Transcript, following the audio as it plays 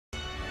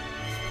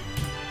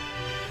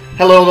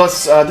Hello,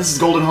 this is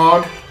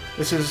Goldenhog.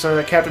 This is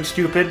Captain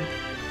Stupid.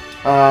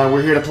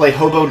 We're here to play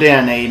Hobo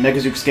Dan, a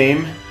Megazooks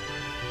game.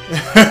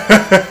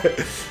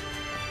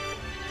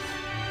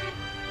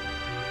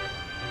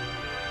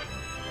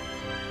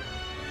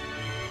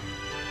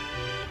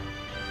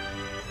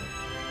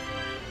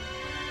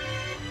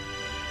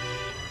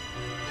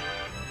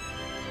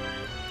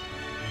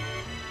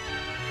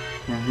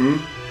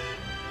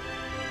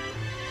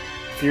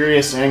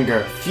 Furious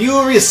anger.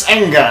 Furious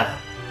anger!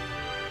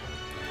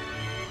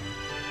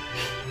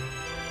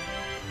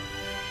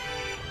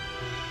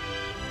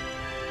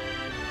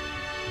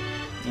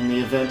 In the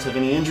event of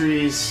any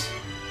injuries...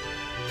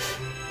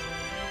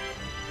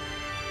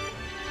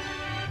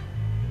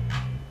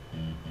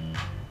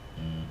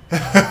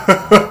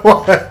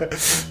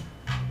 What?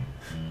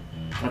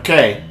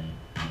 Okay.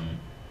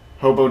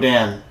 Hobo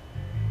Dan.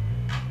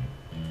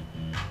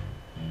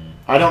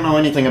 I don't know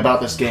anything about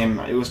this game.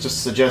 It was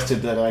just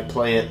suggested that I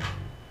play it.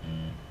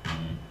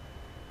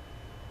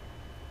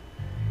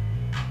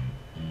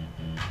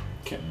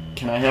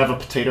 Can I have a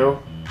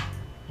potato?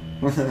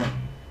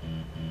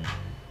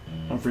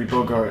 Humphrey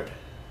Bogart.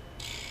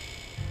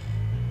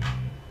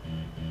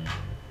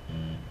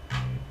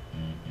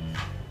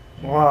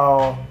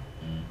 Wow.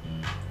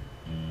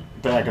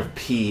 Bag of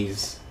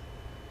peas.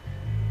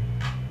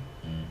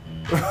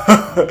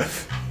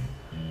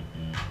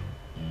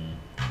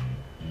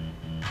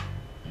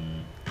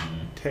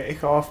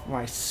 Take off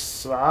my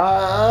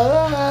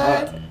side.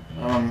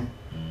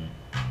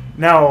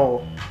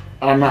 No.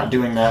 I'm not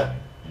doing that.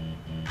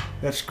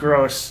 That's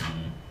gross.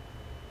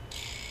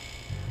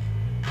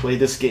 Play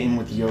this game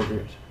with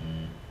yogurt.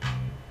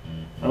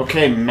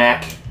 Okay,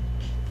 Mac.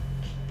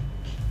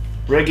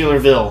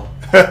 Regularville.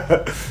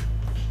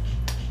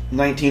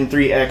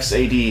 193X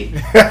AD.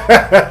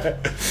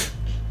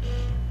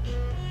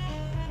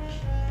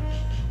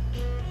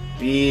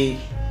 B.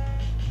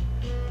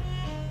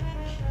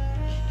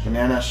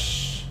 Banana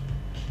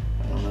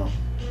I don't know.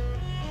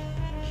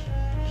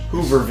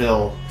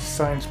 Hooverville.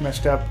 Sign's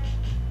messed up.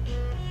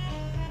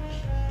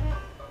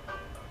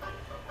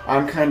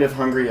 I'm kind of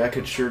hungry. I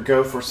could sure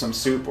go for some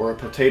soup or a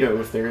potato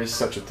if there is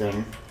such a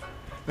thing.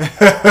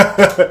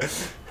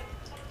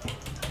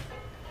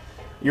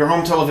 Your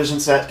home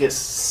television set gets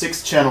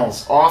 6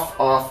 channels. Off,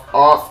 off,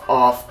 off,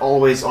 off,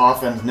 always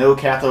off, and no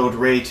cathode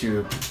ray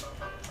tube.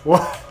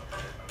 What?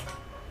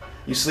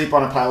 You sleep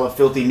on a pile of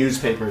filthy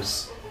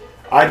newspapers.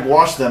 I'd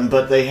wash them,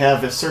 but they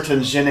have a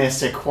certain je ne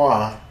sais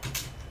quoi.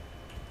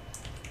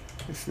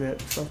 Is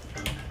that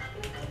something?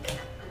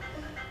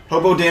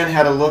 Hobo Dan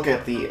had a look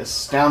at the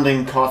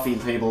astounding coffee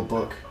table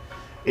book.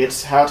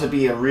 It's how to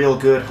be a real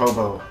good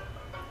hobo.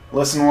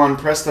 Lesson 1,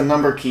 press the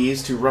number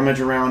keys to rummage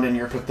around in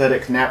your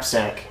pathetic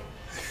knapsack.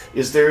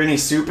 Is there any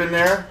soup in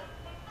there?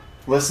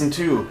 Lesson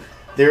 2,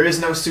 there is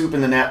no soup in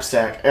the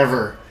knapsack,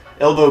 ever.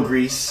 Elbow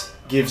grease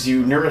gives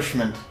you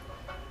nourishment.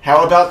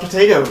 How about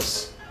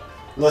potatoes?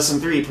 Lesson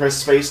 3, press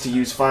space to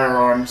use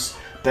firearms.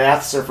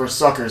 Baths are for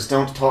suckers,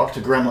 don't talk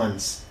to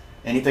gremlins.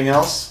 Anything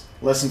else?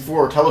 Lesson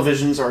 4,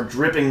 televisions are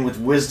dripping with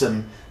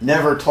wisdom.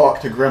 Never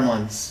talk to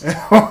gremlins.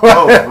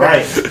 Oh,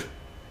 right.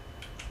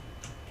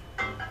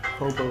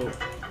 Hobo.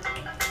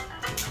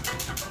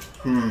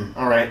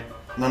 Alright.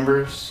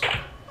 Numbers.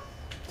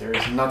 There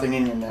is nothing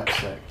in your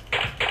knapsack.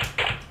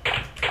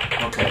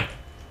 Okay.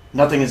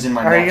 Nothing is in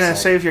my knapsack. Are you going to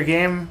save your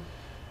game?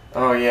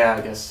 Oh, yeah,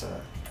 I guess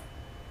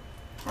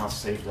I'll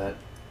save that.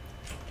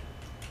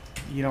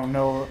 You don't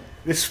know.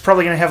 This is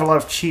probably going to have a lot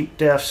of cheap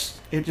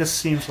deaths. It just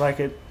seems like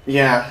it.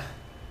 Yeah.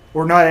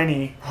 Or not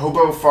any.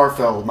 Hobo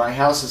Farfel, my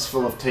house is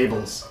full of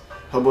tables.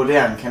 Hobo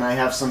Dan, can I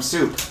have some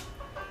soup?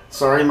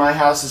 Sorry, my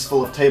house is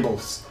full of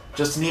tables.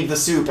 Just need the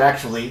soup,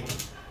 actually.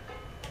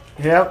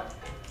 Yep.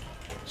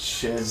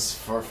 Shiz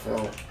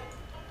Farfel.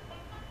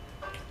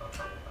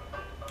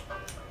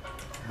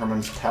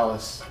 Herman's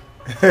Palace.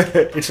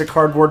 It's a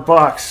cardboard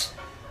box.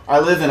 I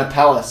live in a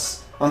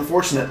palace.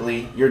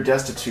 Unfortunately, you're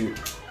destitute.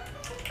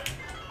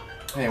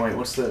 Hey, wait,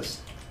 what's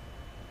this?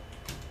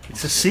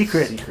 It's a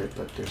secret. Secret,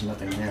 but there's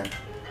nothing there.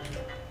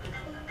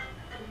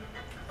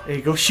 Hey,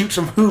 go shoot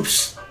some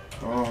hoops.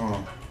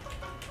 Oh.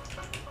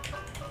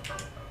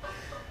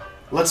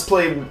 Let's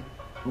play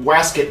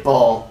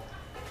wasketball.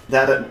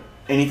 That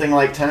anything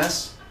like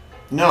tennis?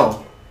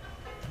 No.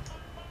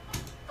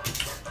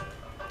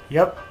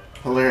 Yep.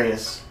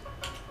 Hilarious.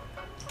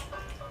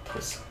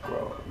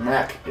 Well,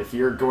 Mac, if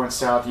you're going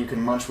south, you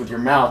can munch with your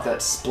mouth.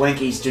 That's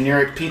Splanky's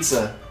generic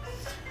pizza.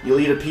 You'll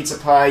eat a pizza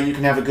pie, you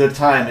can have a good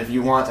time if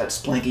you want at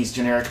Splanky's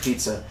generic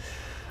pizza.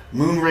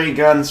 Moonray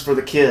guns for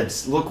the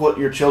kids. Look what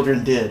your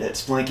children did at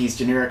Splanky's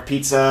generic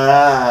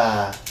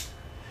pizza.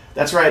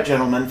 That's right,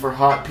 gentlemen, for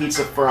hot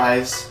pizza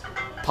pies.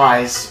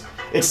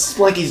 It's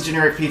Splanky's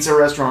generic pizza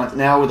restaurant,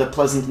 now with a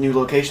pleasant new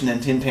location in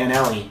Tin Pan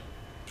Alley.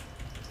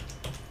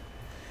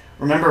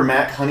 Remember,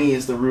 Mac, honey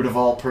is the root of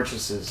all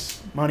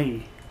purchases.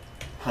 Money.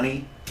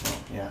 Honey?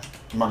 Oh, yeah.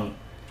 Money.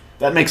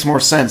 That makes more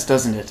sense,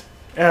 doesn't it?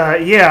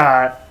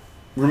 Yeah.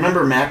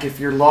 Remember, Mac, if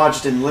you're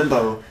lodged in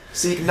limbo,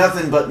 seek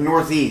nothing but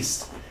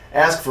northeast.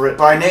 Ask for it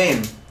by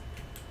name.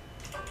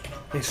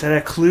 Is that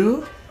a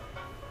clue?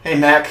 Hey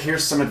Mac,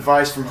 here's some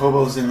advice from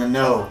hobos in the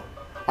know.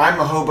 I'm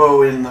a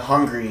hobo in the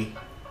hungry.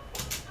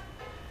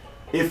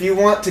 If you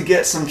want to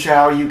get some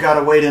chow, you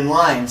gotta wait in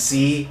line,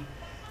 see?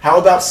 How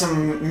about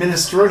some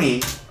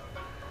minestrone?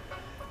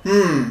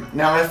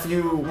 Now if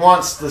you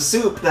want the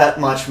soup that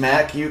much,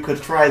 Mac, you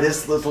could try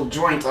this little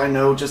joint I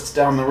know just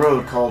down the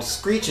road called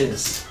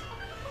Screech's.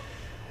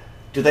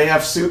 Do they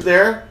have soup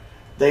there?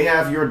 They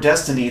have your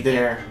destiny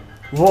there.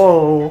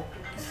 Whoa.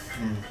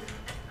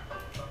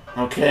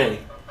 Okay.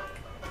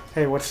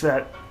 Hey, what's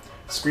that?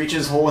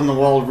 Screech's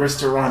hole-in-the-wall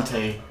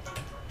restaurante.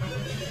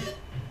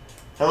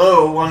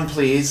 Hello, one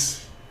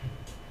please.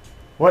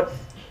 What?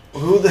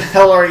 Who the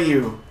hell are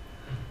you?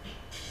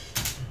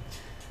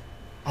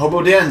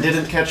 Hobo Dan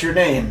didn't catch your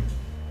name.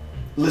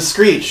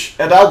 Screech,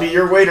 and I'll be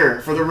your waiter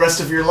for the rest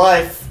of your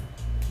life.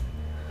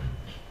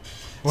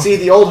 What? See,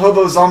 the old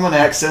hobo's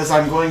almanac says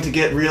I'm going to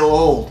get real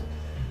old.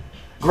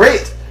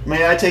 Great!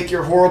 May I take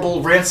your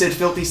horrible, rancid,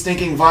 filthy,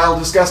 stinking, vile,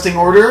 disgusting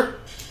order?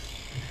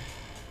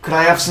 Could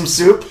I have some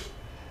soup?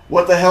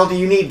 What the hell do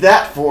you need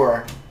that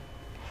for?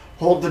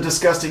 Hold the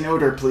disgusting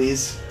odor,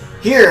 please.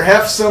 Here,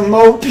 have some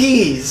mo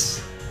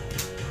peas!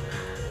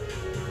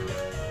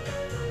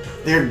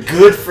 They're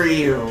good for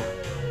you.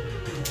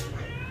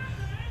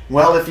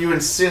 Well, if you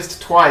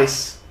insist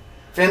twice.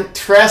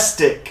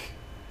 Fantastic.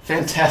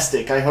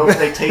 Fantastic. I hope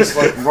they taste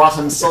like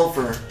rotten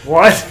sulfur.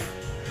 What?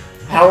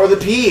 How are the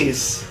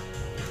peas?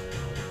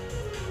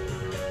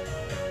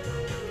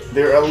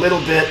 They're a little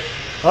bit...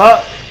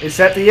 Is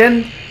that the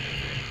end?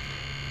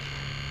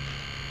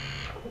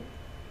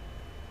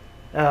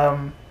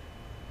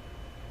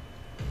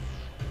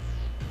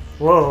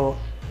 Whoa.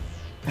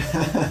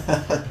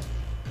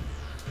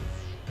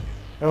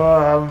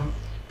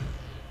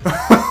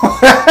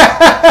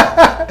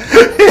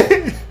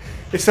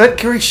 Is that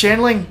Curry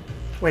Shanling?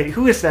 Wait,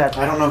 who is that?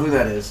 I don't know who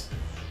that is.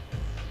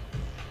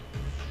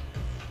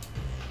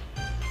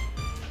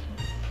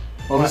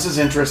 Well, this is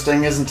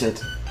interesting, isn't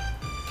it?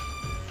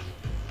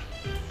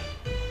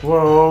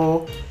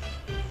 Whoa.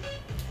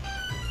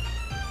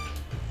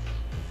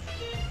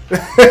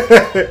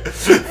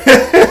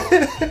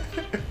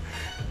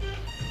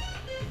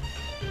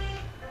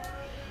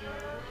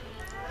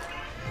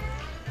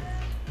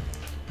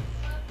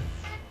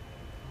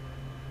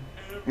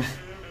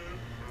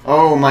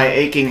 Oh, my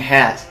aching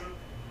hat.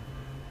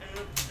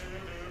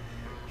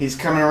 He's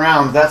coming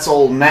around. That's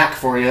old Mac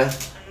for you.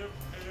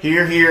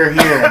 Here, here,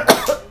 here.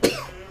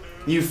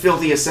 You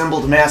filthy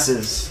assembled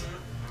masses.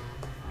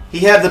 He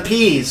had the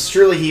peas.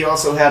 Surely he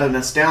also had an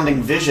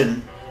astounding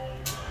vision.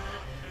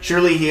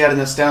 Surely he had an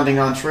astounding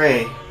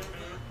entree.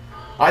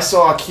 I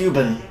saw a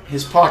Cuban.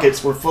 His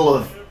pockets were full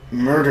of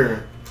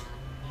murder.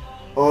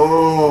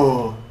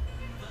 Oh.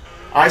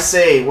 I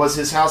say, was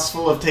his house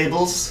full of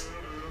tables?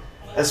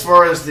 As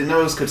far as the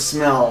nose could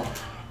smell.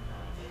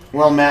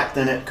 Well, Mac,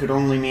 then it could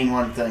only mean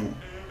one thing.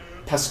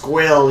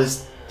 Pasquale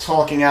is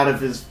talking out of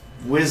his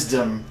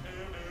wisdom.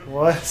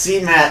 What?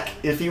 See, Mac,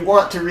 if you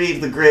want to read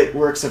the great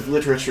works of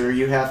literature,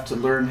 you have to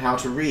learn how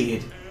to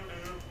read.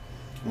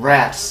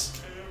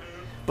 Rats.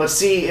 But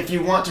see, if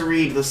you want to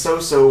read the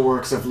so-so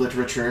works of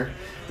literature,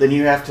 then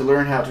you have to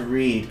learn how to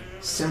read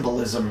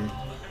symbolism.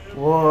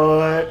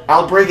 What?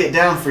 I'll break it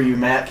down for you,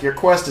 Mac. Your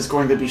quest is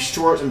going to be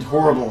short and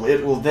horrible.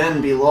 It will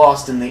then be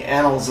lost in the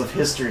annals of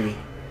history.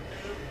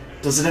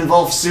 Does it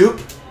involve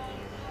soup?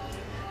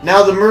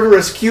 Now, the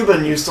murderous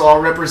Cuban you saw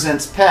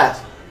represents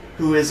Pat,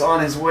 who is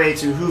on his way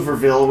to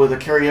Hooverville with a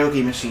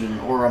karaoke machine,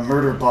 or a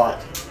murder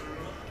bot.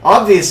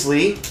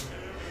 Obviously,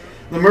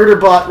 the murder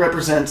bot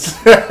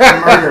represents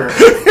murder.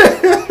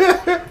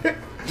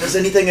 Does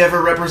anything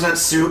ever represent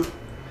soup?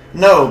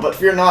 No, but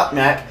fear not,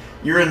 Mac.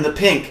 You're in the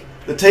pink.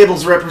 The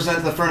tables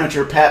represent the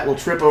furniture Pat will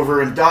trip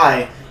over and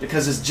die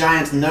because his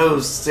giant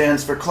nose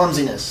stands for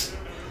clumsiness.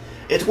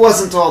 It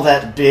wasn't all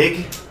that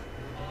big.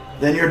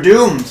 Then you're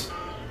doomed.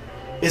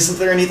 Isn't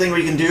there anything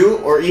we can do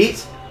or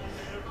eat?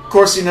 Of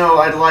course you know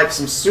I'd like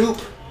some soup.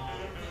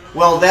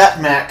 Well,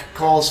 that, Mac,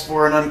 calls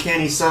for an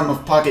uncanny sum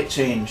of pocket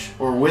change,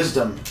 or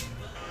wisdom.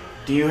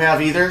 Do you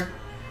have either?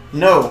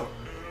 No.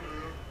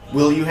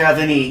 Will you have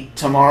any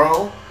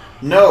tomorrow?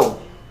 No.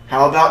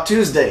 How about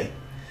Tuesday?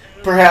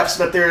 Perhaps,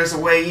 but there is a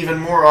way even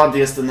more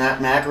obvious than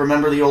that, Mac.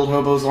 Remember the old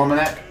hobo's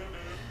almanac?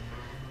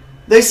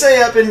 They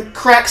say up in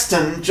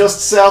Craxton,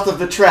 just south of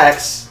the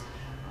tracks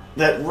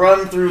that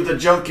run through the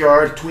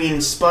junkyard between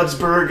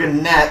Spudsburg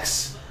and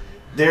Nax,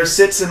 there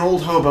sits an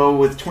old hobo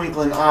with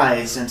twinkling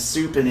eyes and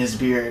soup in his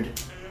beard,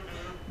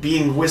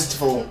 being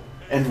wistful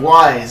and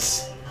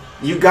wise.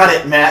 You got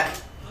it, Mac.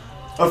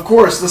 Of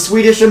course, the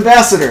Swedish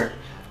ambassador.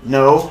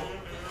 No.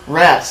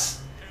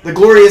 Rats. The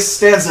glorious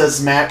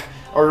stanzas, Mac,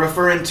 are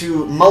referring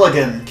to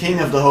Mulligan, king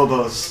of the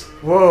hobos.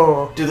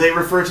 Whoa. Do they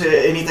refer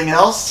to anything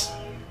else?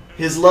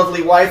 His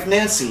lovely wife,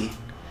 Nancy.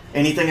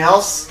 Anything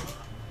else?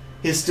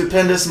 His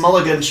stupendous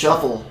Mulligan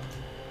shuffle.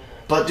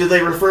 But do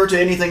they refer to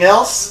anything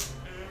else?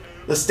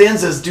 The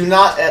stanzas do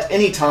not at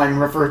any time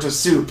refer to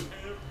soup.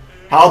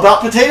 How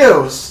about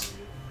potatoes?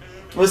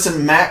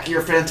 Listen, Mac,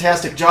 your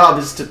fantastic job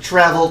is to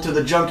travel to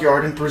the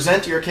junkyard and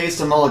present your case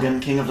to Mulligan,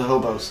 king of the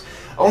hobos.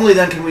 Only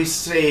then can we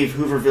save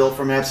Hooverville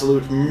from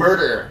absolute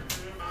murder.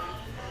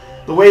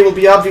 The way will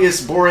be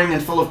obvious, boring,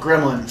 and full of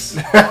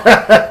gremlins.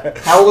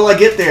 How will I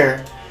get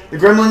there? The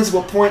gremlins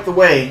will point the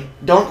way.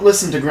 Don't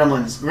listen to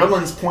gremlins.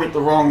 Gremlins point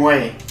the wrong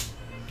way.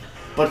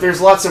 But there's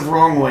lots of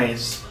wrong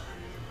ways.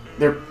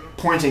 They're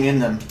pointing in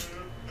them.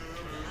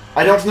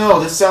 I don't know,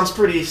 this sounds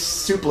pretty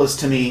soupless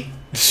to me.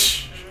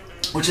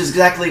 Which is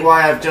exactly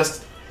why I've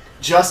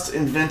just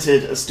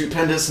invented a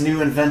stupendous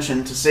new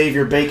invention to save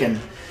your bacon.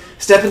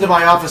 Step into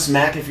my office,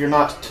 Mac, if you're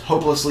not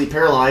hopelessly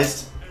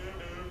paralyzed.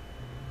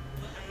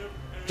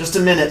 Just a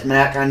minute,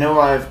 Mac. I know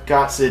I've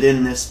got it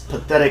in this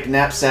pathetic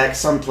knapsack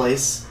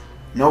someplace.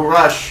 No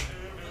rush.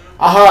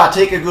 Aha!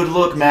 Take a good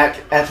look, Mac,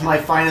 at my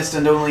finest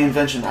and only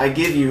invention. I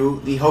give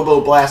you the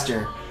Hobo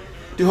Blaster.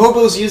 Do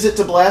hobos use it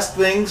to blast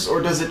things,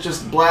 or does it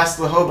just blast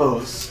the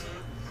hobos?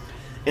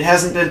 It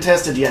hasn't been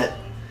tested yet.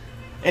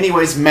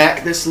 Anyways,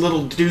 Mac, this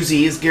little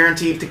doozy is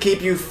guaranteed to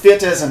keep you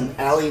fit as an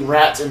alley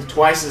rat and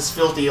twice as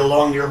filthy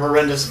along your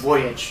horrendous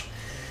voyage.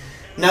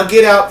 Now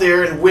get out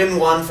there and win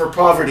one for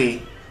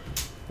poverty.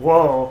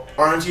 Whoa.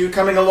 Aren't you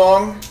coming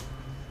along?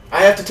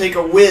 I have to take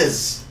a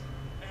whiz.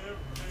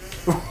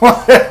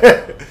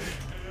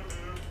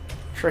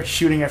 Try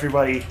shooting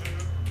everybody.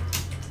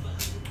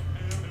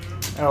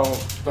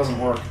 Oh. Doesn't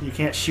work. You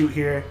can't shoot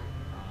here.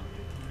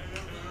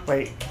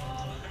 Wait.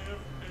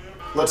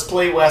 Let's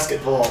play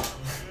basketball.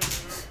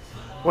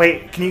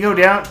 Wait, can you go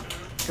down?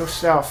 Go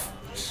south.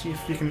 See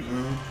if you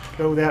can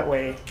go that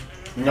way.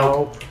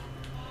 Nope.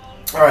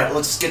 Alright,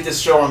 let's get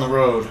this show on the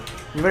road.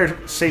 You better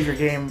save your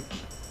game.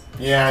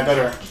 Yeah, I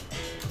better.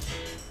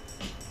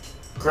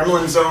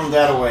 Gremlin zoned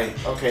that away.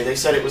 Okay, they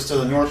said it was to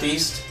the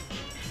northeast.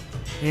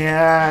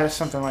 Yeah,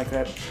 something like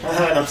that.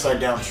 An upside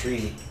down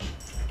tree.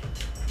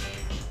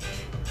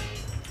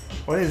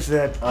 What is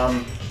that?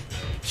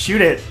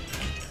 Shoot it.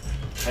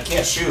 I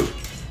can't shoot.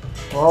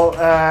 Well,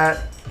 I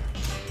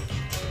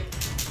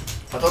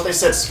thought they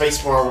said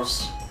spacebar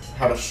was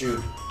how to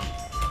shoot.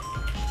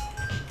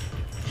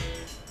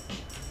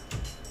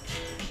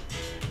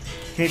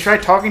 Can you try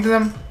talking to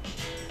them?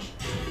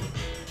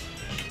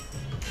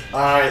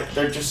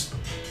 They're just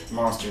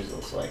monsters, it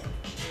looks like.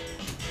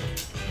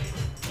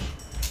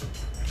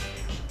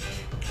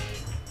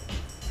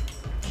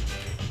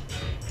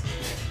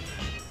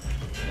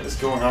 What is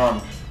going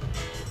on?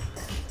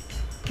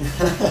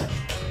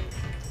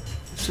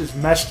 This is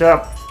messed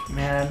up,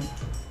 man.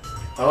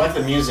 I like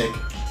the music.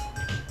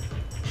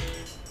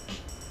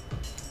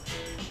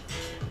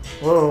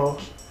 Whoa.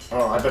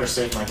 Oh, I better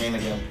save my game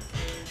again.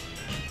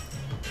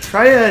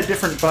 Try a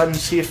different button,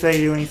 see if they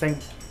do anything.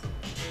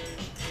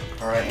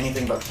 Alright,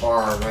 anything but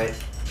R, right?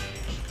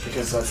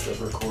 Because that's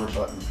the record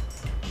button.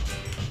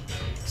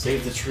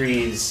 Save the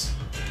trees.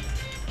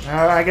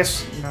 I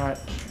guess not.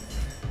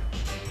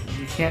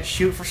 You can't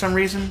shoot for some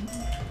reason.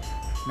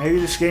 Maybe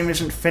this game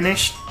isn't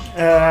finished.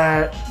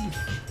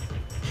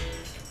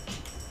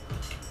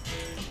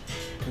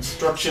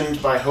 Construction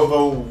by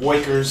Hobo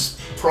Wakers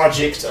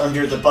project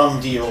under the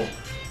bum deal.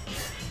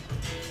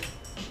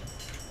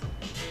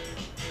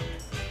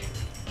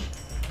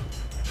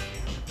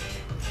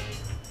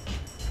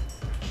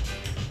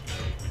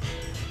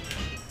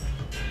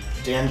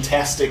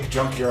 Dantastic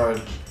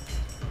junkyard.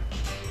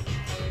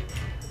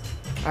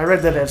 I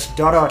read that as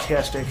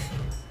Dot-autastic.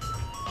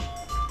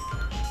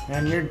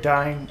 And you're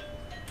dying.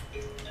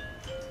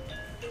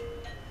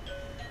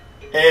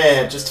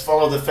 Just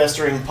follow the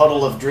festering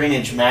puddle of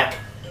drainage, Mac.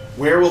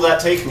 Where will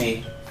that take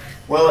me?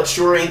 Well, it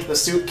sure ain't the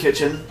soup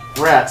kitchen.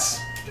 Rats.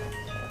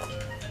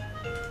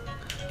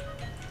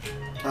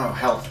 Oh,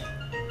 health.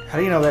 How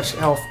do you know that's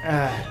health?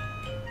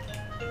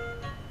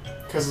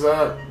 Because,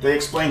 they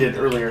explained it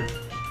earlier.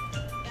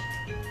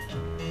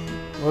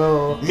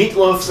 Whoa.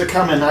 Meatloaf's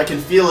a-comin', I can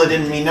feel it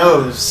in me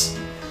nose.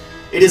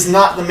 It is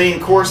not the main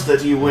course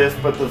that you whiff,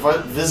 but the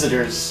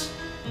visitors.